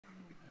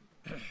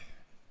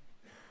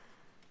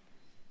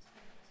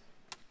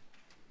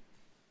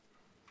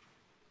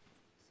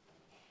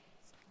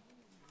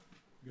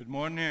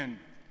morning.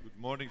 Good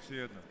morning,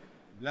 Sayyidina.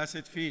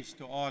 Blessed feast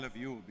to all of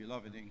you,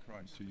 beloved in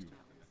Christ. To you.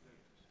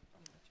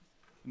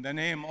 In the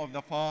name of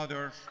the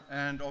Father,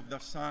 and of the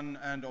Son,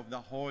 and of the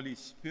Holy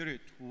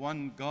Spirit,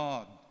 one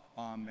God.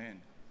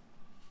 Amen.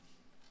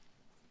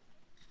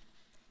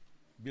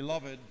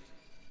 Beloved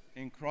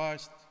in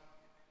Christ,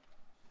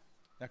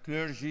 the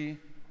clergy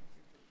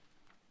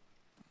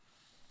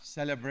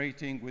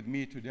celebrating with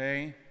me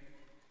today,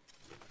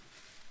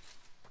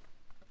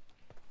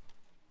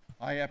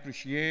 I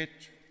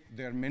appreciate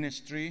their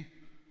ministry.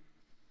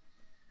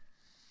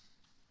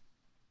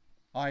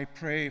 I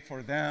pray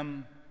for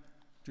them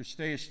to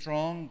stay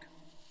strong,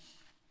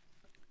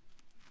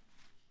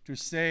 to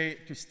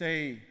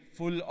stay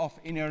full of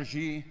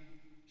energy,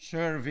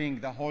 serving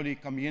the holy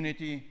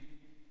community,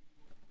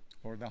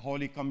 or the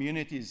holy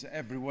communities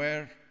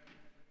everywhere.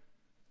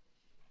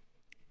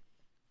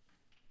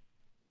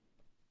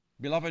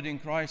 Beloved in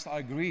Christ,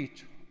 I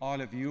greet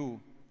all of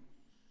you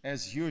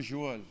as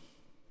usual.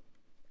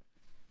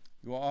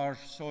 You are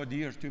so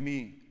dear to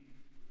me.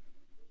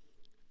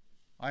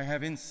 I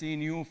haven't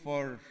seen you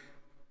for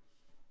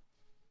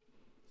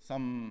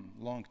some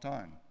long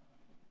time.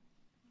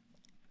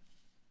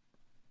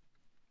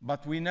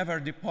 But we never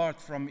depart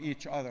from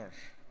each other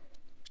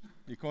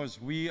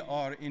because we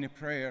are in a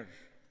prayer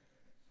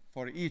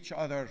for each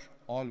other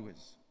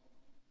always.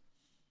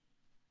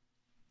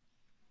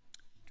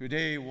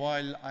 Today,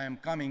 while I am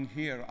coming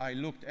here, I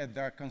looked at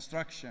the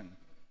construction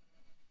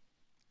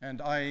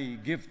and I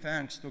give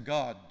thanks to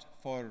God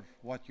for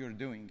what you're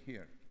doing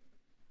here.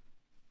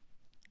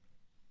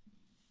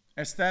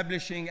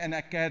 Establishing an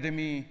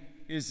academy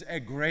is a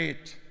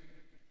great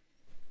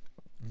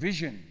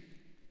vision,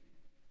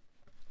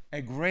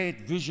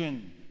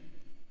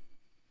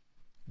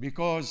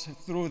 because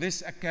through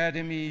this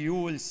academy you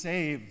will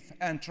save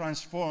and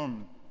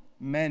transform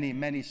many,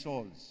 many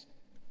souls.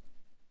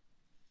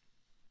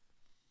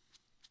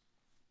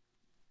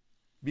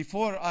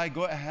 Before I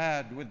go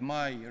ahead with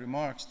my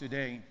remarks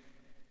today,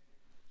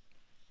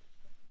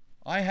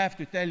 I have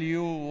to tell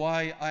you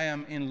why I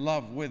am in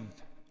love with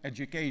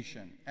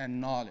education and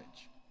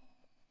knowledge.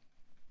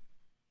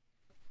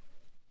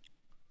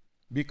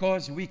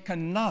 Because we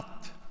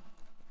cannot,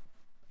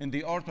 in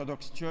the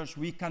Orthodox Church,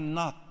 we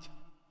cannot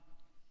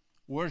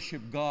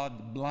worship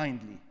God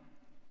blindly.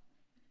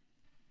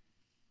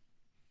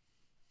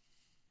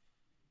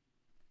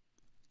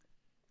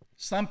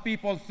 Some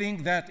people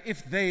think that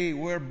if they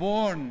were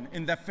born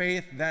in the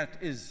faith, that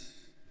is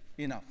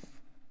enough.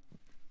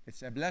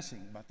 It's a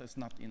blessing, but it's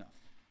not enough.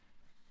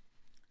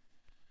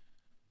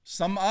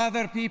 Some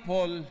other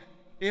people,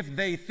 if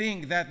they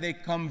think that they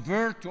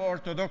convert to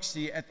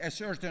Orthodoxy at a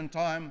certain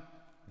time,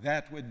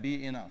 that would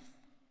be enough.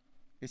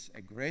 It's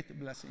a great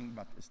blessing,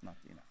 but it's not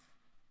enough.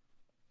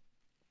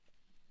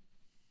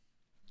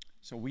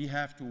 So we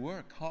have to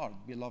work hard,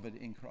 beloved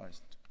in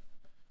Christ.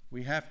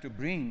 We have to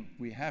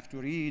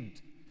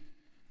read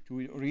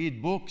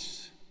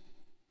books.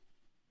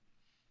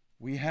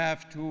 We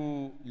have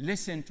to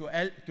listen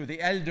to the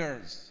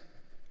elders.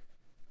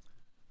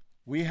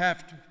 We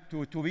have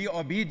to be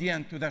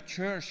obedient to the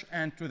church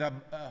and to the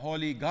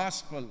Holy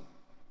Gospel.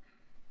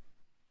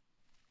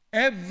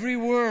 Every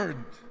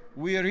word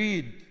we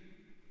read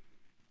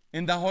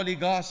in the Holy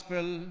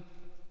Gospel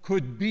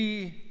could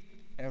be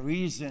a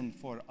reason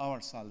for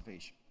our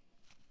salvation.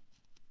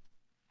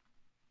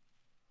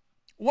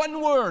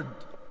 One word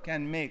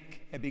can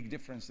make a big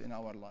difference in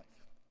our life.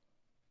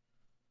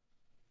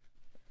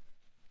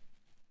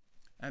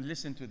 And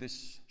listen to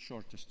this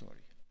short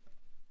story.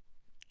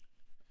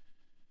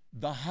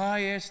 The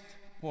highest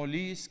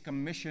police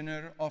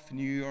commissioner of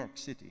New York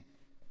City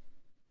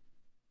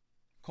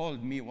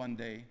called me one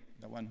day,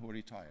 the one who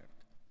retired.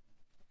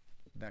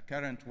 The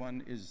current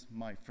one is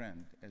my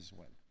friend as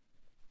well.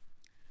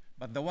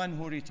 But the one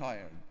who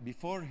retired,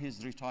 before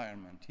his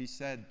retirement, he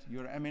said,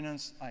 "Your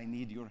Eminence, I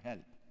need your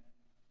help."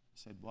 I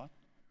said, "What?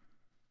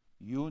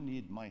 You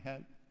need my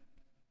help?"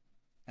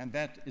 And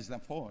that is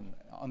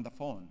on the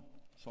phone.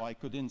 So I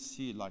couldn't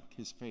see like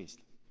his face,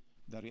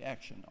 the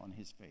reaction on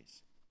his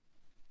face.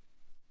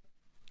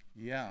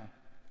 "Yeah,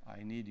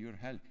 I need your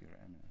help, Your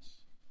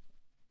Eminence."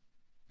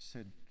 I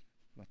said,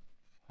 "But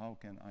how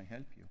can I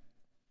help you?"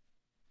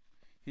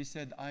 He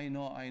said, I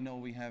know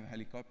we have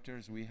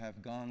helicopters, we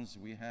have guns,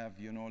 we have,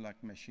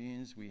 like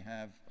machines, we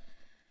have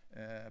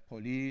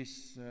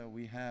police,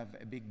 we have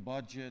a big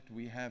budget,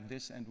 we have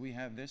this and we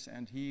have this,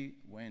 and he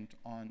went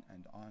on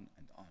and on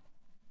and on.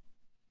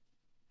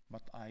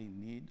 "But I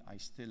need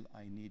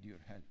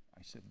your help."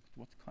 I said, "But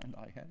what kind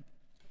of help?"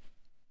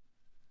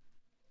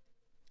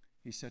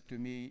 He said to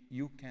me,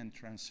 "You can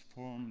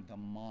transform the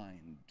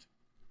mind.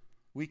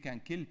 We can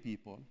kill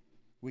people,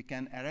 we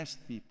can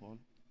arrest people,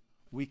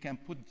 we can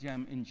put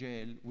them in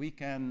jail, we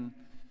can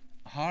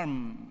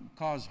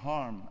cause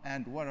harm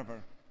and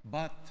whatever,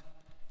 but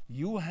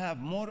you have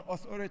more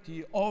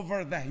authority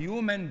over the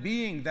human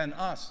being than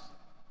us."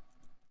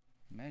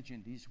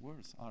 Imagine, these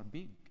words are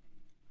big.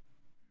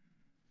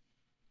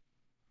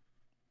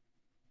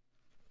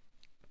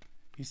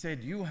 He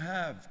said, "You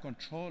have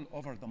control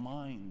over the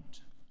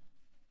mind.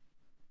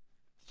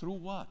 Through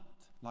what?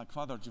 Like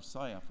Father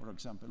Josiah, for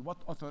example,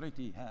 what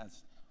authority he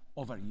has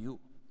over you?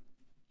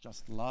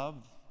 Just love,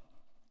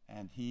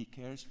 and he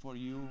cares for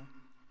you,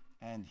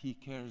 and he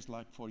cares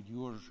like for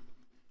your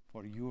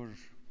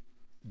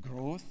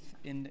growth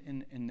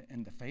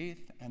in the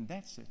faith, and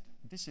that's it.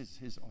 This is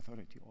his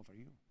authority over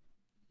you.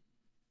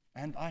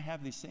 And I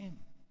have the same.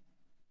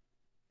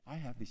 I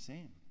have the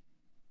same.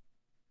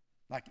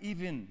 Like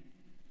even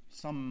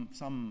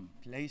some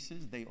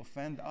places they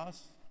offend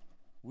us,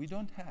 we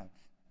don't have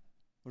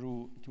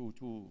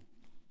to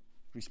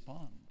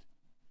respond.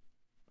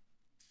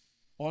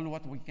 All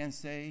what we can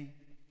say,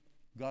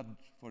 God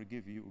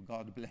forgive you,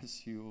 God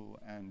bless you,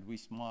 and we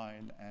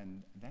smile,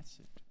 and that's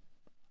it.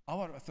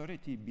 Our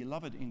authority,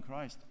 beloved in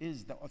Christ,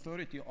 is the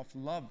authority of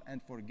love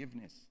and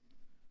forgiveness.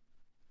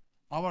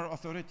 Our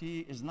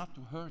authority is not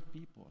to hurt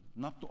people,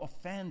 not to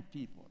offend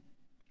people.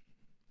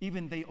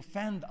 Even they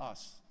offend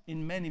us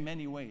in many,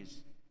 many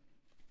ways.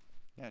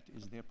 That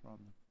is their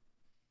problem.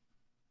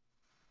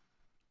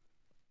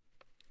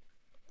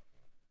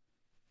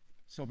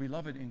 So,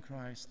 beloved in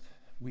Christ,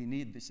 we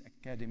need this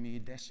academy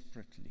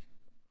desperately,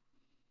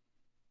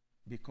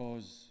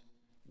 because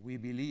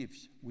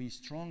we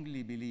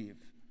strongly believe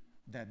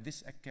that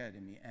this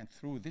academy, and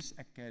through this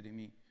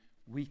academy,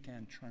 we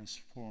can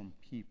transform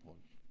people.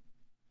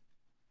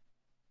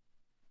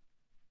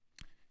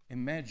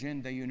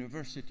 Imagine the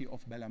University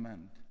of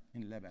Balamand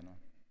in Lebanon,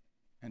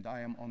 and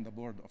I am on the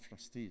board of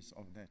trustees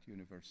of that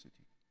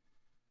university.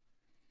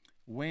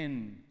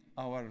 When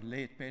our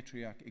late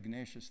Patriarch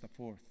Ignatius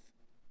IV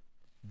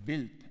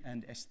built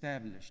and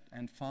established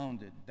and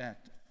founded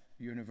that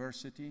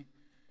university,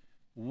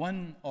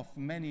 one of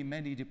many,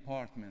 many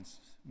departments,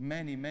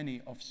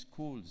 many of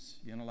schools,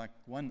 like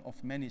one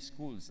of many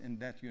schools in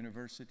that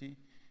university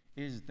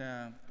is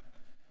the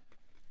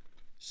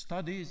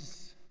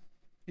studies,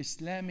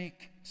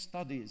 Islamic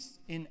studies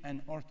in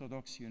an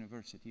Orthodox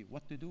university.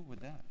 What to do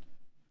with that?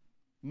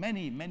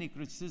 Many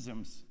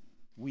criticisms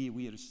we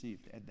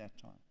received at that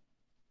time.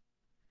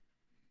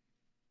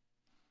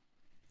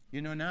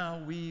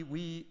 Now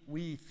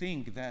we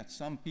think that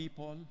some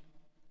people,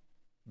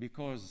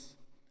 because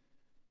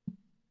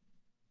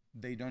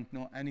they don't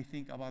know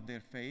anything about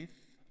their faith,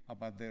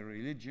 about their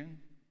religion,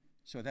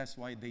 so that's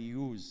why they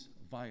use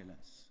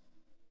violence.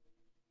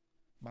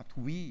 But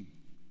we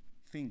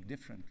think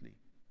differently.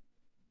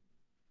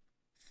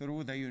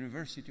 Through the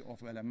University of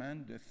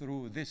Balamand,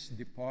 through this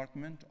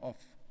department of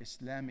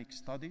Islamic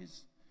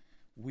studies,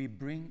 we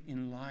bring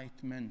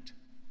enlightenment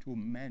to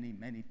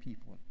many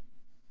people.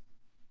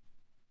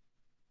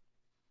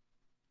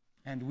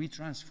 And we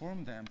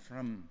transform them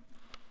from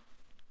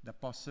the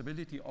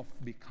possibility of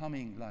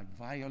becoming like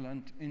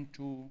violent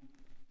into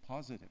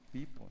positive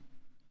people.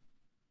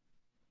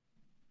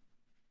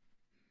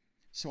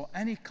 So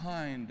any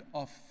kind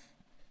of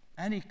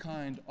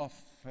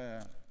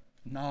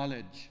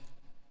knowledge,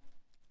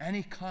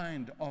 any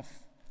kind of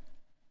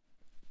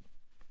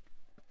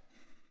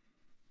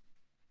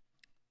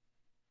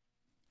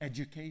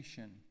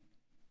education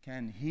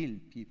can heal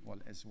people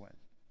as well.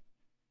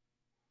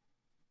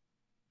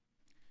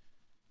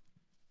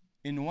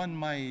 In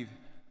one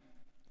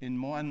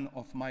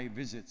of my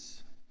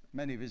visits,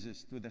 many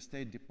visits to the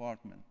State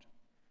Department,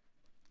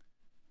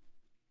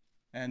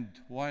 and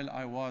while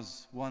I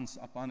was once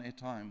upon a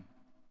time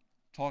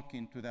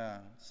talking to the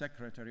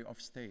Secretary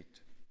of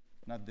State,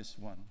 not this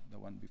one, the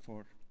one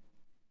before,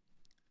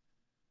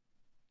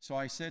 so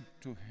I said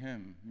to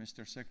him,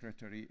 Mr.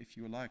 Secretary, if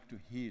you like to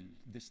heal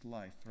this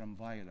life from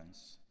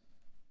violence,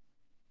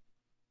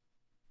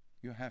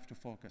 you have to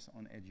focus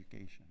on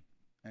education,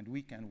 and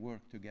we can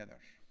work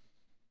together.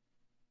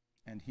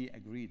 And he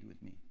agreed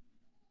with me.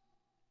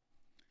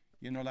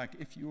 Like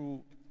if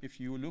you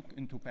look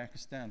into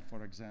Pakistan,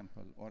 for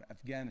example, or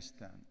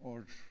Afghanistan,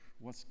 or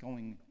what's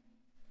going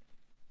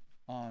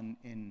on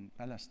in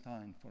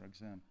Palestine, for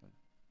example,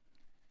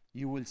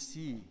 you will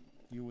see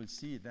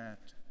that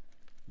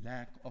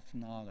lack of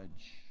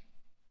knowledge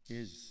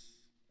is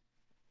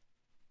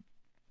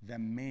the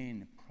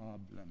main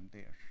problem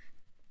there.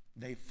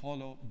 They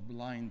follow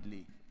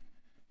blindly.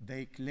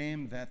 They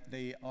claim that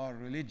they are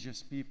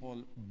religious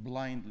people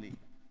blindly.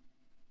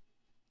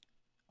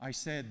 I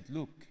said,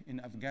 look,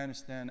 in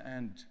Afghanistan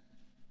and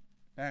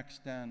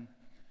Pakistan,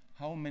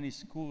 how many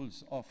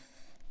schools of,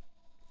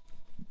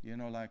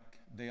 like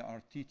they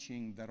are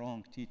teaching the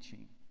wrong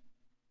teaching.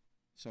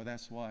 So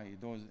that's why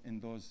in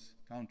those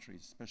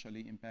countries,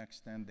 especially in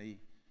Pakistan,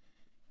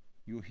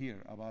 you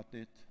hear about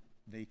it,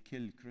 they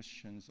kill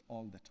Christians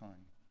all the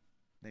time.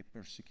 They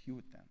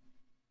persecute them.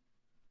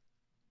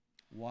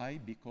 Why?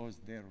 Because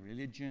their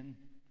religion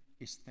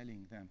is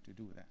telling them to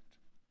do that.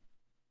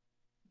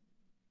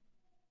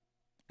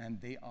 And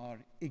they are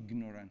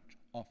ignorant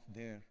of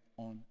their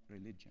own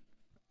religion.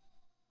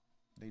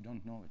 They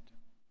don't know it.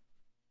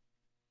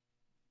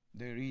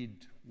 They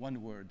read one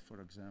word,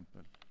 for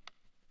example,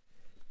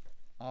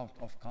 out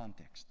of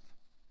context.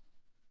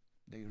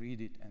 They read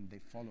it and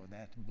they follow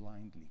that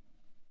blindly.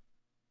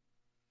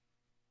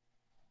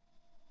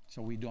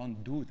 So we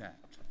don't do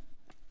that.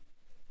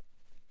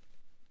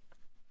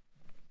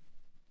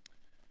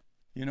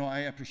 You know, I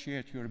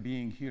appreciate your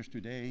being here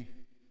today.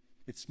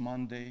 It's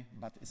Monday,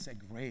 but it's a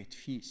great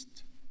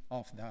feast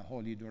of the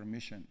Holy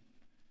Dormition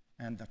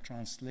and the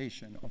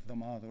translation of the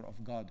Mother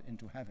of God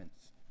into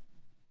heavens.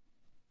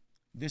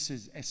 This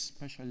is a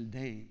special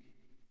day.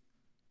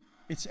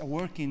 It's a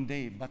working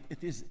day, but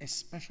it is a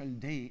special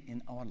day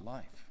in our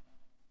life.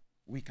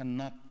 We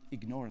cannot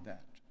ignore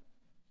that.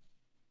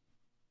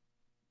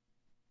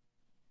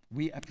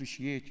 We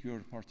appreciate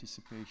your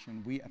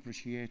participation. We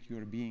appreciate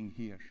your being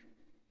here.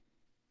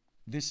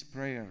 This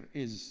prayer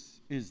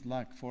is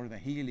like for the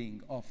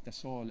healing of the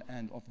soul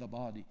and of the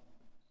body,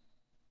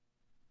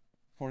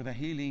 for the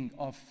healing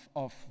of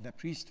the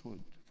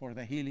priesthood, for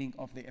the healing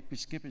of the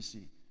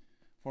episcopacy,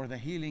 for the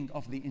healing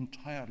of the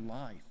entire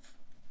life.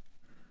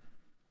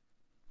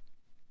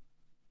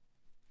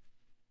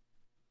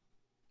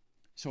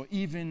 So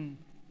even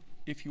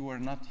if you were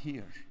not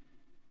here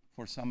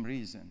for some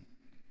reason,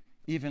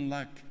 even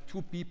like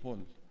 2 people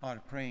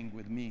are praying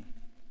with me,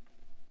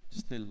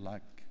 still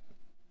like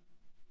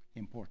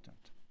important.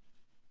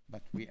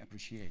 But we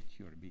appreciate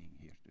your being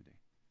here today.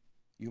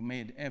 You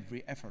made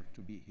every effort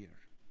to be here.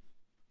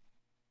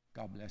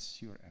 God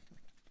bless your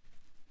effort.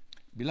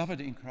 Beloved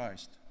in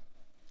Christ,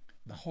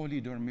 the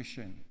Holy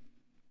Dormition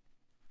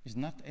is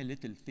not a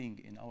little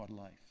thing in our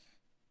life.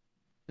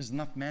 It's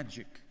not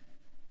magic.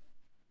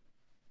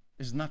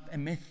 It's not a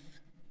myth.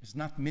 It's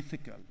not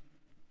mythical.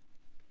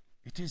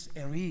 It is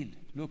a real,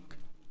 look,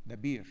 the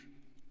beer.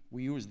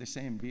 We use the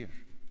same beer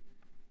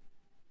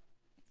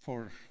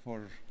for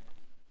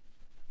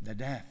the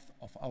death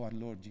of our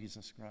Lord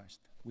Jesus Christ.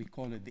 We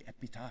call it the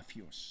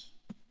epitaphios,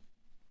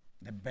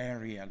 the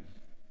burial.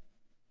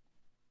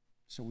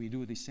 So we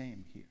do the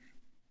same here.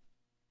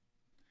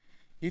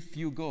 If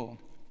you go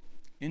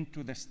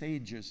into the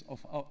stages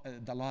of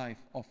the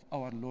life of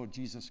our Lord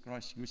Jesus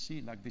Christ, you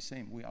see like the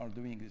same. We are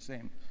doing the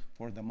same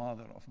for the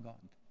Mother of God.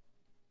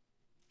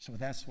 So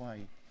that's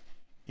why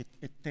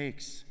it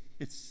takes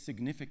its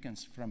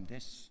significance from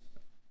this.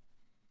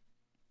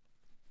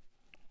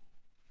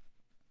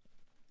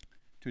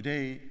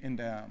 Today in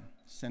the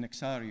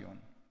Synaxarion,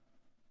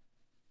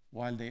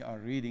 while they are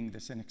reading the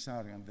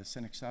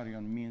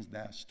Synaxarion means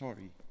the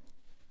story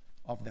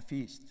of the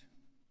feast.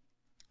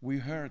 We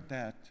heard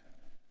that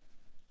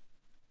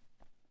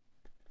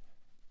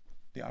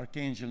the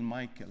Archangel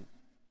Michael,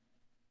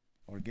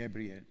 or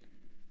Gabriel,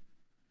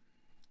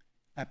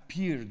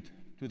 appeared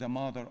to the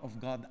Mother of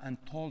God and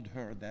told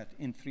her that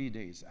in 3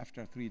 days,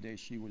 after 3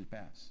 days, she will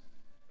pass.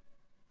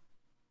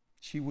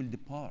 She will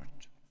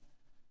depart.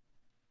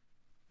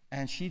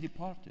 And she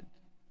departed.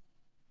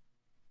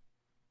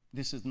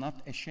 This is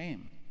not a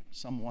shame,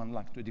 someone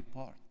like to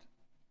depart.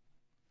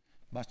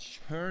 But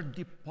her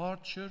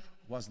departure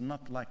was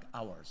not like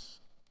ours.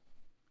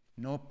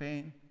 No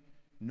pain,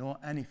 no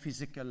any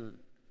physical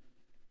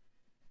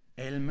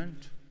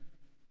ailment,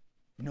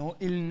 no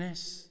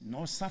illness,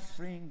 no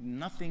suffering,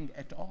 nothing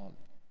at all.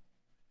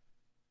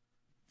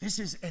 This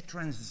is a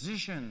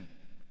transition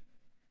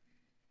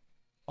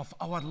of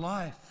our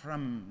life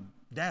from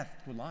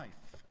death to life.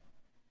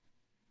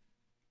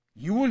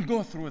 You will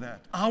go through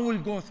that. I will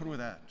go through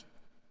that.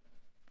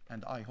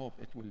 And I hope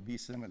it will be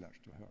similar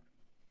to her.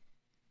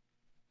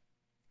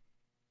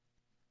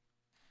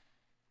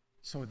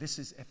 So this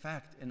is a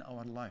fact in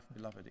our life,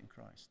 beloved in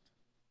Christ.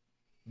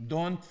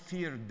 Don't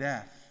fear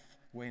death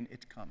when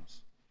it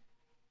comes.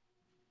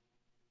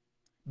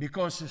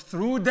 Because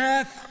through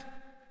death,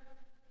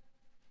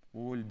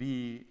 we will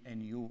be a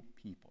new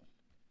people.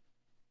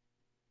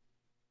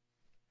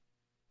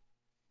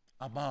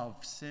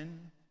 Above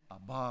sin,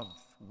 above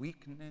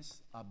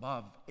weakness,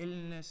 above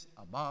illness,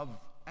 above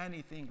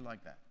anything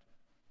like that.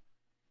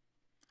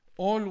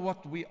 All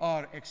what we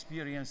are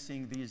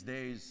experiencing these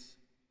days,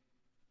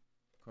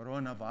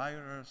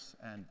 coronavirus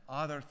and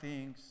other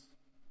things,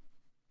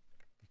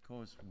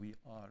 because we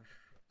are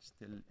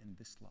still in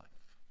this life.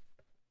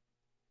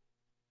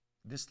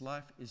 This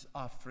life is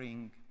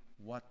offering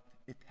what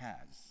it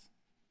has,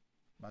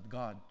 but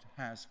God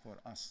has for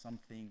us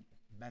something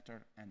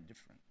better and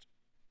different.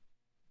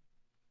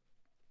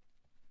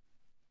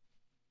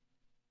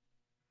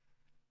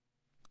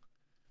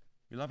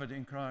 Beloved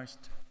in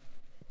Christ,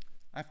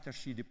 after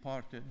she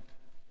departed,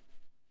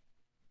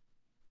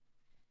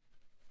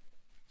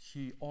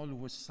 she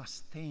always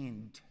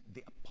sustained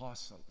the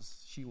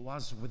apostles. She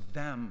was with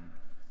them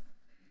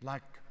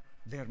like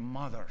their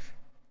mother.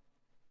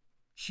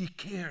 She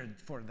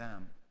cared for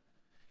them.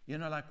 You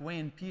know, like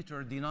when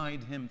Peter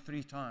denied him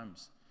 3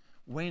 times,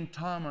 when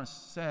Thomas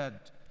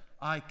said,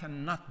 I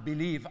cannot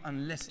believe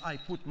unless I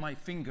put my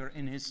finger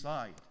in his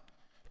side,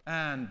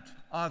 and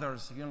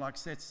others, you know, like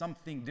said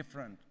something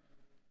different,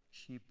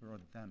 she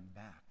brought them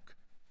back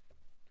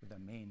to the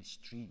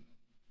mainstream.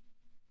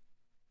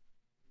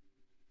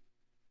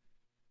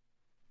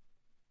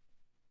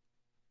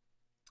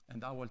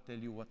 And I will tell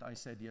you what I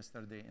said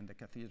yesterday in the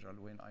cathedral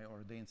when I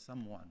ordained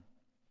someone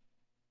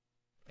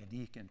a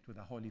deacon to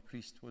the holy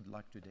priesthood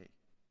like today.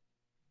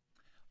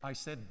 I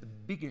said the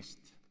biggest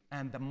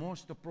and the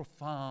most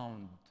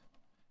profound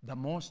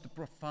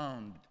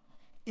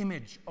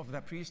image of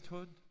the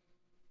priesthood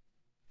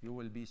you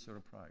will be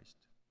surprised,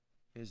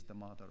 is the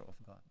Mother of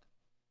God.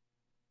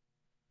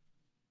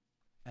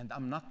 And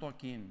I'm not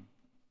talking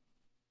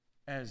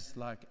as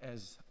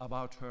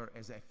about her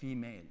as a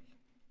female.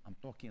 I'm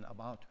talking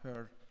about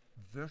her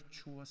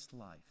virtuous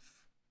life.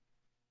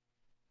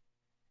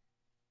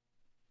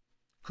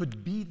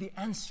 Could be the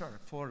answer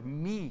for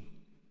me,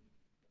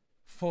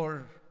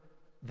 for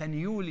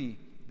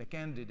the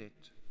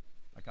candidate,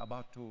 like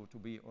about to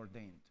be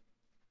ordained.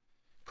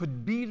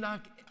 Could be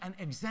like an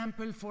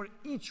example for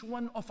each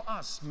one of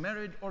us,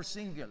 married or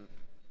single,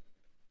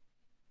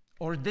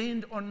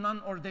 ordained or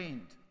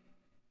non-ordained.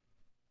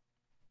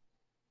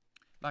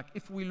 Like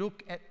if we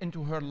look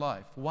into her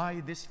life,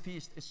 why this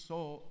feast is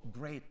so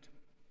great,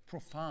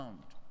 profound,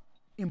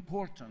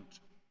 important.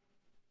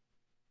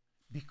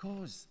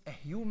 Because a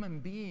human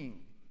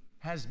being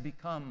has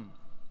become,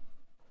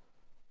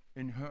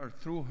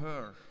 through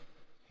her,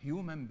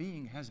 human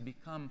being has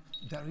become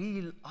the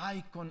real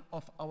icon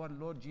of our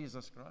Lord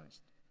Jesus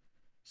Christ.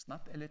 It's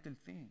not a little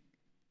thing.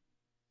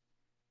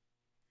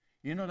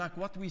 You know, like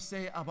what we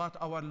say about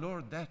our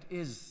Lord, that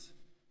is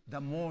the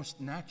most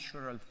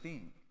natural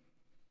thing.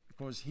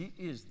 Because he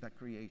is the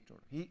creator.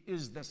 He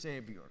is the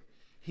savior.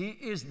 He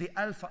is the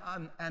Alpha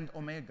and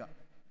Omega.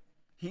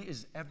 He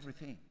is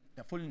everything,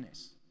 the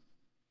fullness.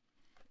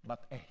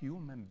 But a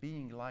human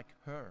being like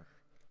her,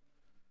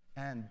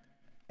 and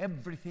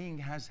everything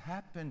has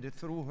happened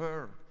through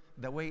her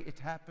the way it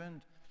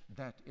happened,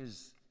 that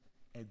is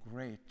a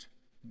great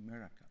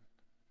miracle.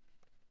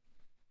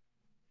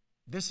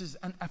 This is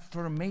an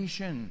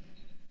affirmation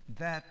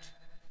that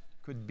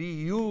could be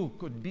you,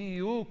 could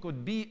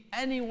be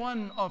any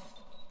one of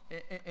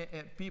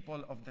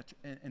people of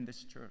in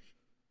this church.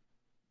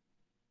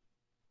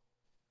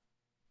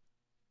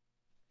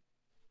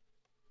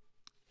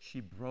 She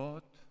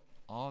brought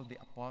all the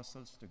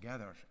apostles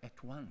together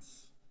at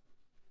once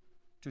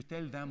to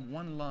tell them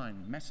one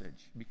line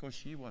message, because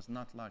she was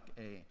not like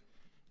a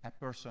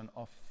person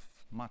of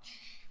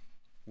much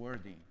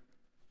wording,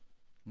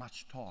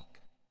 much talk.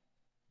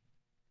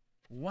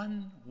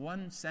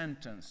 One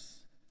sentence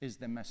is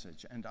the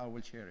message, and I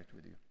will share it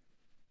with you.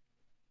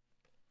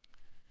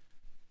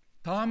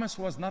 Thomas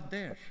was not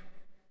there.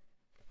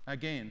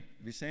 Again,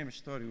 the same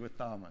story with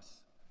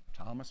Thomas.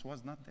 Thomas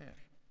was not there.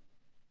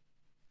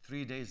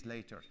 3 days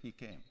later, he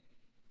came.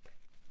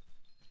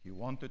 He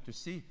wanted to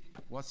see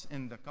what's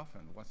in the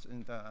coffin,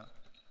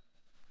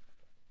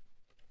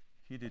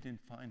 He didn't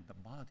find the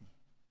body,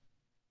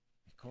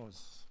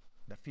 because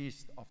the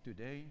feast of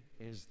today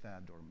is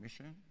the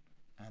Dormition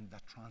and the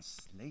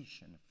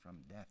translation from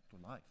death to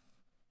life.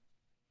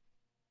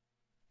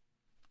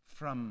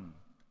 From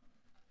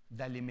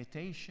the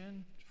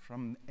limitation,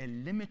 from a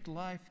limit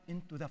life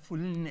into the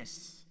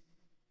fullness,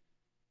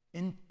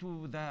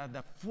 into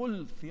the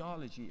full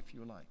theology, if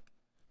you like.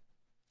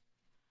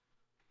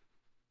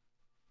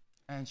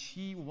 And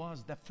she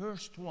was the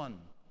first one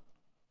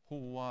who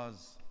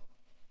was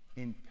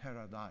in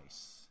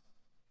paradise.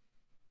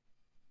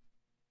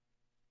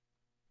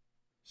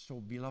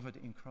 So, beloved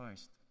in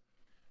Christ,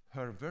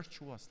 her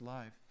virtuous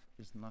life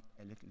is not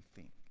a little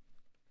thing.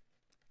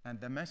 And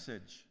the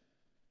message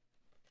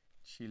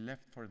she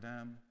left for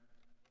them,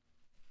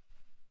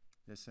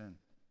 listen,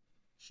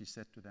 she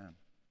said to them,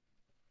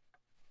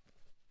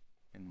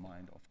 in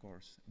mind, of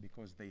course,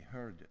 because they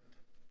heard it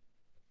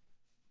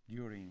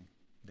during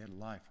their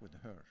life with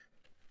her.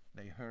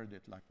 They heard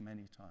it like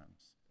many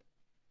times.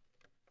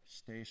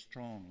 Stay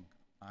strong,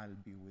 I'll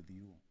be with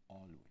you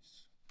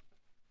always.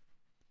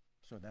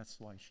 So that's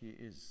why she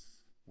is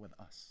with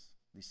us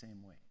the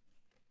same way.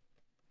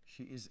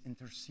 She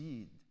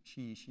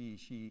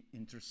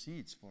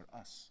intercedes for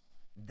us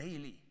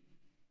daily.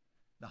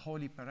 The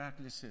holy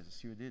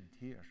paraclesis you did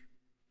here,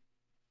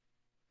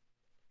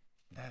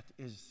 that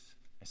is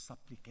a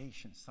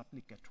supplication,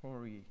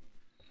 supplicatory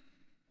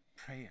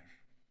prayer.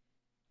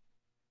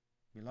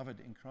 Beloved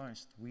in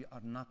Christ, we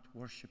are not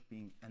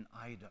worshiping an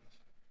idol.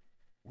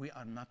 We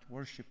are not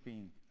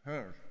worshiping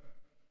her,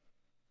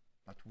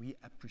 but we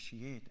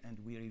appreciate and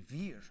we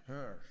revere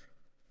her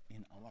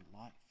in our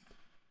life.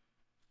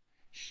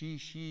 She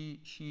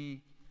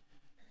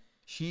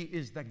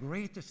is the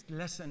greatest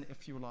lesson,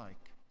 if you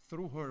like,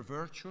 through her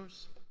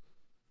virtues,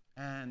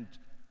 and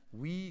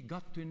we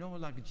got to know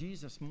like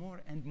Jesus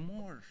more and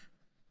more.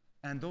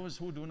 And those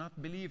who do not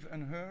believe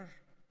in her,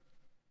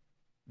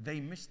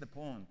 they miss the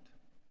point.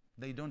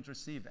 They don't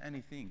receive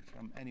anything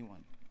from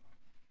anyone.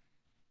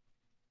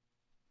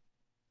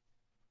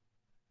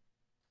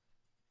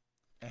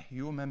 A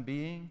human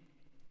being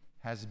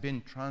has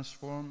been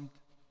transformed,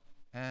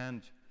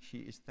 and she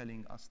is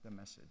telling us the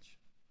message.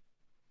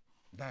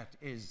 That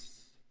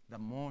is the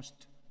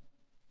most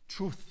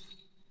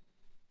truth,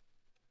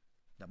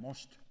 the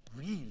most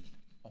real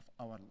of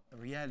our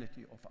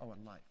reality of our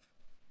life.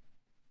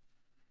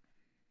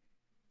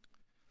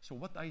 So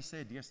what I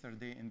said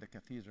yesterday in the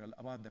cathedral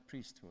about the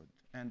priesthood,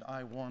 and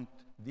I want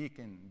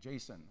Deacon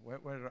Jason.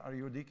 Where are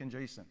you, Deacon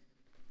Jason?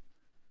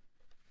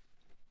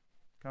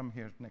 Come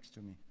here next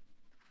to me.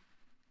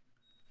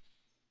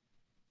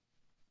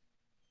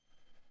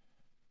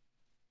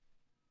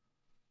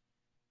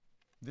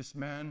 This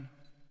man,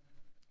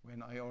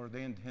 when I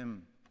ordained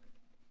him,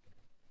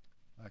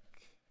 like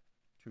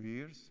 2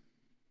 years,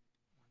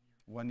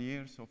 1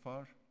 year so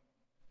far,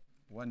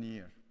 1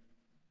 year.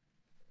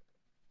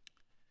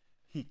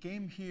 He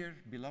came here,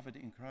 beloved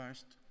in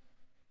Christ,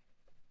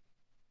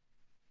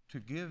 to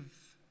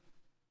give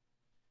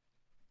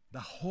the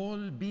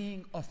whole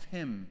being of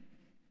him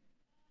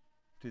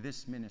to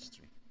this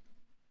ministry.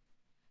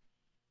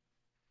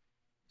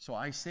 So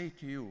I say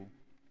to you,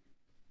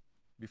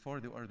 before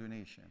the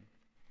ordination,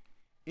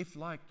 if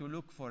like to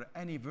look for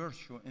any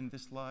virtue in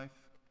this life,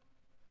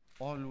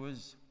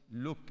 always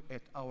look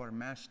at our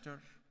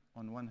Master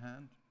on one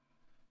hand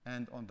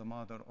and on the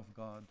Mother of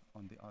God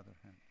on the other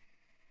hand.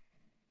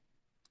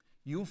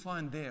 You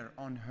find there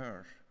on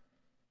her,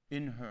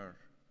 in her,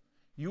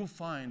 you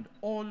find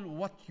all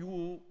what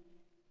you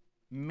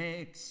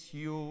makes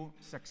you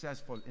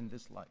successful in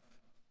this life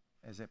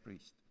as a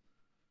priest.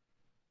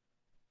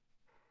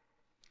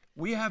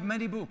 We have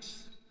many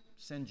books,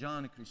 St.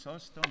 John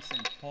Chrysostom,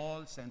 St.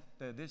 Paul, St.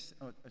 This,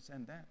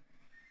 St. that.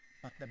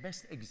 But the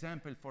best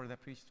example for the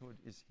priesthood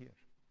is here.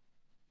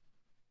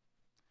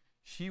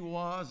 She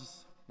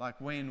was, like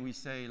when we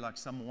say, like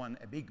someone,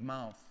 a big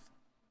mouth.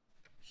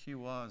 She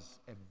was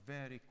a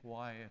very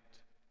quiet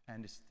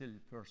and still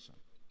person,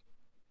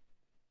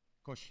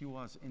 because she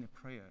was in a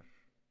prayer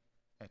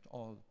at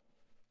all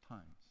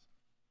times.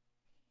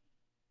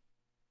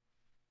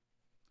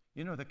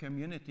 You know, the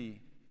community,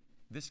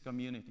 this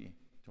community,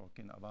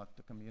 talking about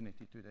the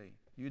community today,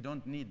 you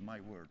don't need my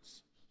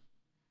words.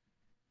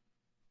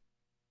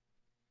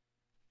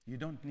 You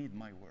don't need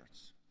my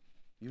words.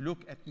 You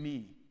look at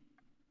me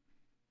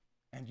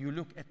and you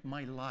look at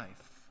my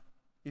life.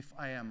 If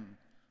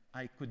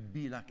I could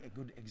be like a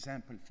good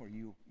example for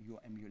you, you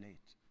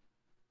emulate.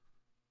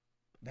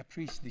 The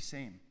priest the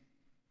same.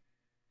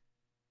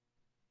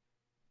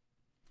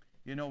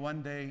 You know,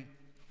 one day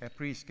a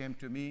priest came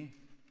to me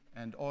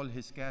and all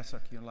his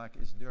cassock,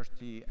 is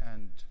dirty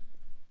and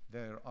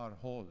there are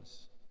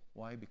holes.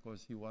 Why?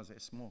 Because he was a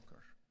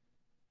smoker.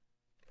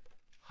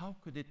 How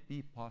could it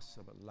be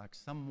possible, like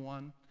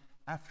someone,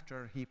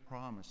 after he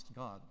promised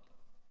God,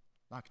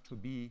 like to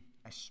be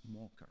a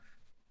smoker?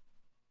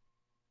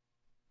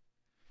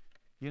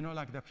 You know,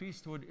 like the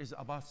priesthood is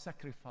about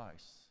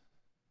sacrifice,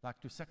 like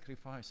to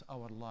sacrifice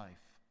our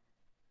life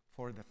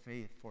for the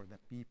faith, for the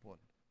people.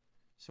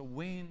 So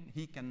when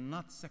he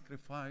cannot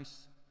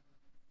sacrifice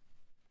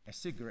a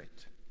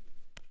cigarette,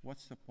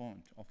 what's the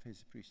point of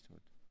his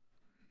priesthood?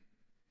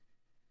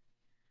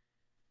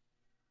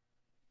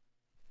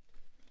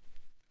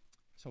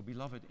 So,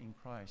 beloved in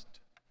Christ,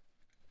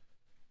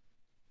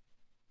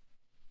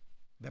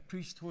 the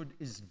priesthood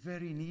is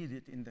very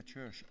needed in the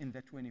church in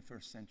the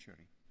 21st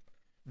century.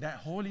 The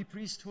holy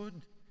priesthood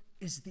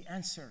is the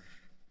answer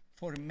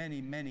for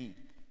many, many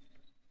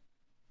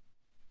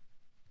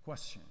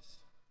questions.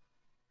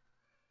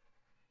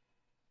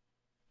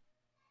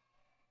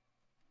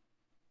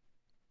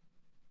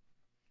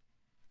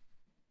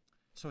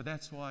 So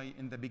that's why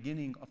in the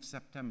beginning of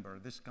September,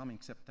 this coming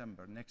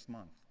September, next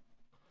month,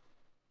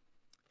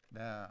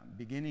 the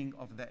beginning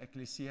of the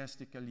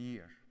ecclesiastical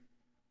year,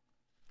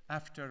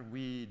 after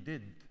we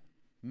did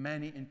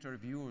many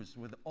interviews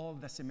with all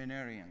the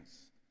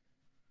seminarians,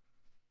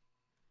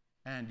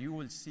 and you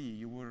will see,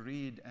 you will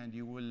read, and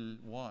you will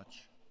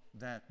watch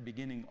that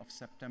beginning of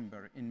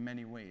September in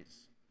many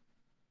ways.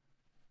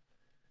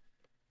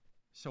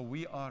 So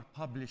we are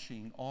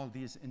publishing all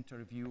these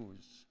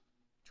interviews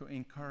to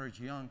encourage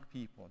young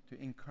people, to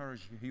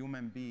encourage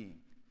human beings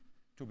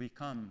to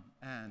become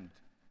and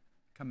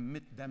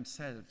commit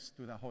themselves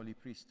to the holy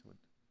priesthood.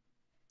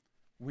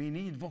 We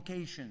need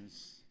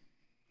vocations.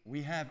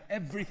 We have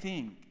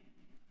everything.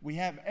 We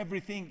have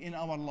everything in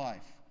our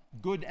life,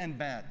 good and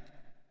bad.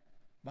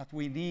 But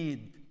we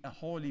need a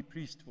holy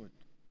priesthood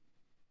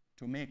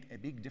to make a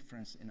big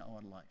difference in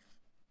our life.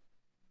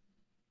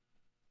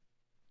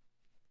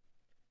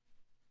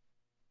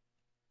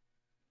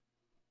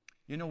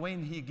 You know,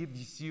 when he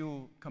gives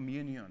you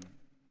communion,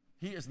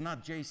 he is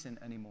not Jason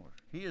anymore.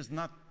 He is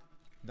not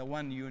the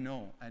one you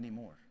know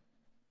anymore.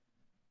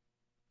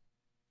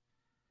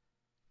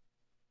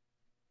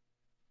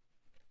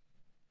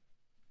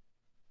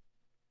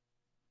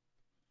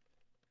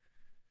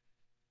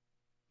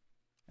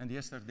 And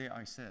yesterday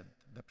I said,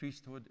 the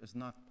priesthood is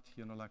not,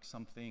 like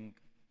something,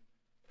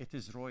 it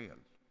is royal.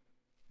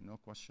 No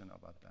question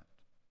about that.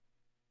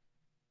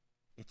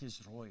 It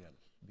is royal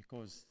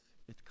because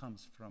it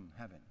comes from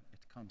heaven.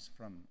 It comes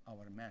from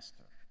our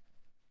Master.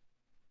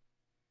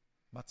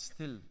 But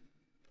still,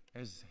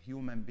 as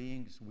human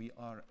beings, we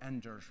are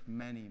under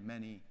many,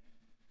 many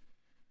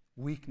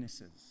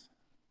weaknesses.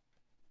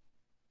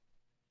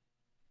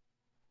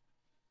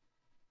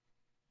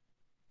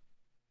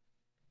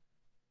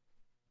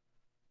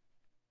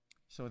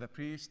 So the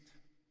priest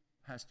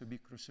has to be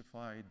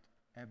crucified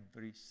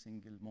every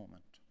single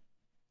moment.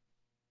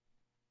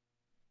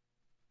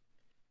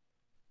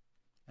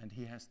 And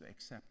he has to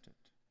accept it.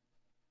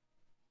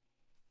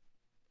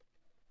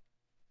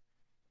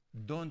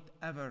 Don't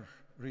ever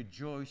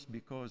rejoice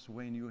because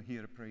when you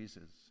hear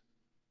praises.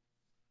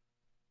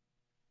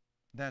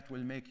 that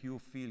will make you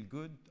feel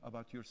good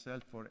about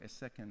yourself for a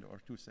second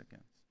or 2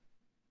 seconds.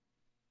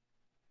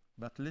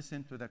 But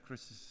listen to the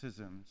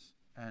criticisms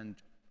and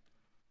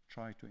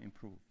try to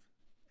improve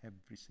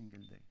every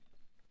single day.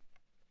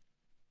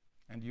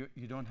 And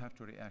you don't have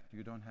to react.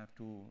 You don't have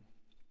to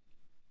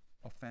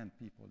offend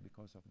people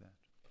because of that.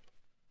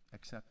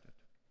 Accept it.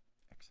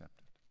 Accept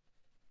it.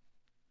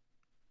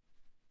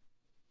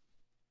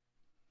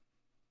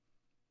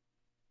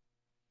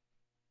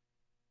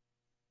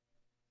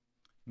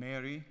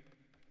 Mary,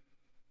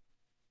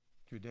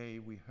 today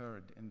we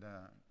heard in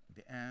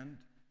the end,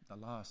 the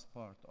last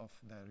part of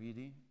the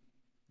reading,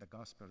 the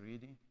gospel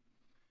reading,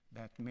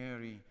 that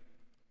Mary,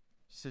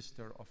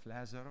 sister of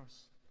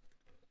Lazarus,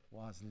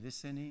 was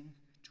listening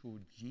to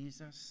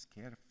Jesus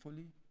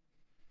carefully,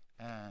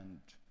 and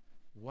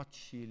what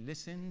she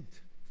listened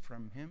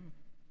from him,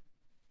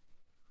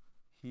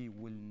 he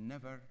will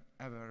never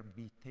ever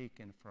be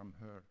taken from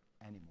her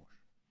anymore.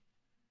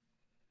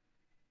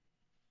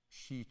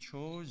 She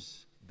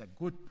chose the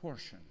good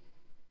portion.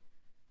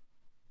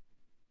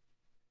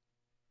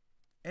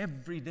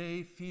 Every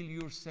day, feel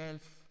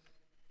yourself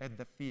at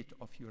the feet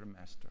of your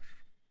master.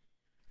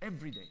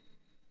 Every day.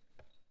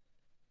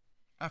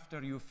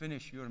 After you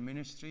finish your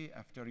ministry,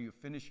 after you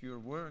finish your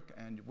work,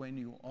 and when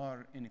you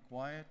are in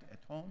quiet at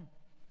home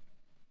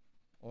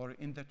or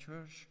in the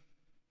church,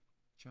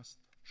 just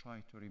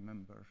try to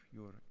remember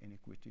your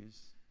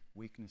iniquities,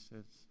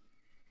 weaknesses,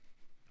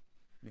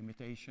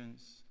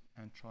 limitations,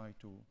 and try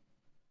to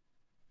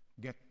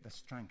get the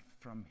strength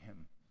from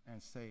him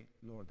and say,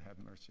 Lord, have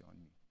mercy on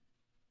me.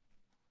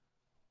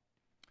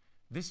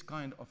 This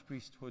kind of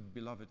priesthood,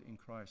 beloved in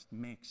Christ,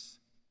 makes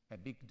a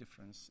big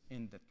difference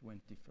in the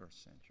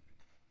 21st century.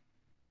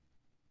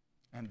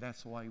 And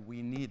that's why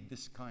we need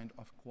this kind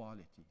of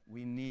quality.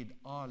 We need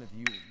all of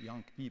you,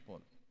 young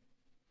people.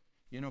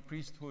 You know,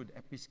 priesthood,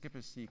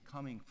 episcopacy,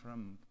 coming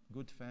from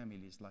good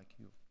families like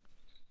you.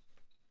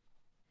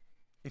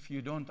 If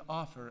you don't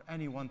offer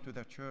anyone to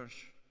the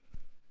church,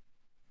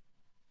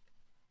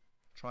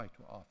 try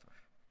to offer.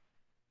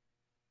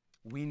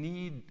 We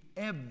need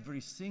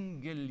every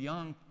single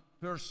young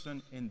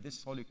person in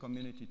this holy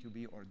community to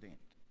be ordained.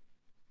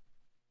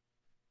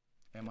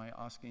 Am I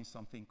asking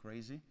something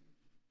crazy?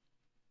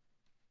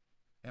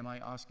 Am I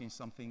asking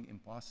something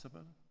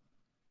impossible?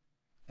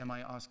 Am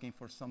I asking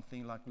for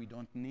something like we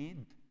don't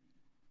need?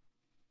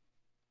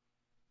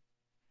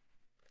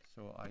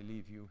 So I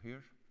leave you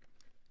here.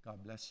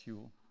 God bless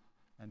you.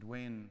 And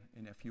when,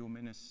 in a few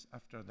minutes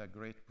after the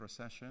great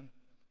procession,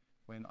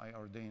 when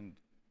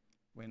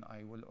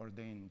I will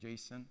ordain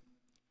Jason,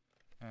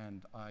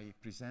 and I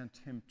present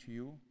him to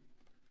you,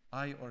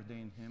 I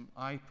ordain him,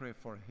 I pray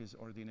for his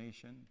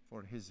ordination,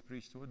 for his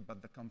priesthood,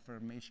 but the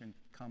confirmation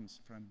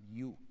comes from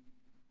you.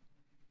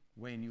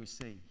 When you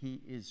say,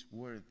 he is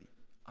worthy,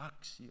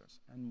 axios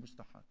and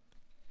mustahak,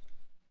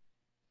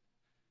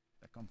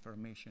 the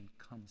confirmation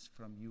comes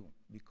from you,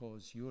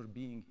 because your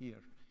being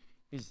here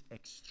is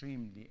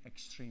extremely,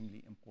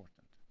 extremely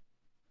important.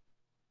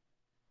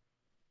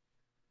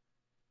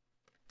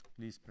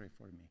 Please pray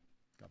for me.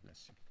 God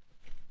bless you.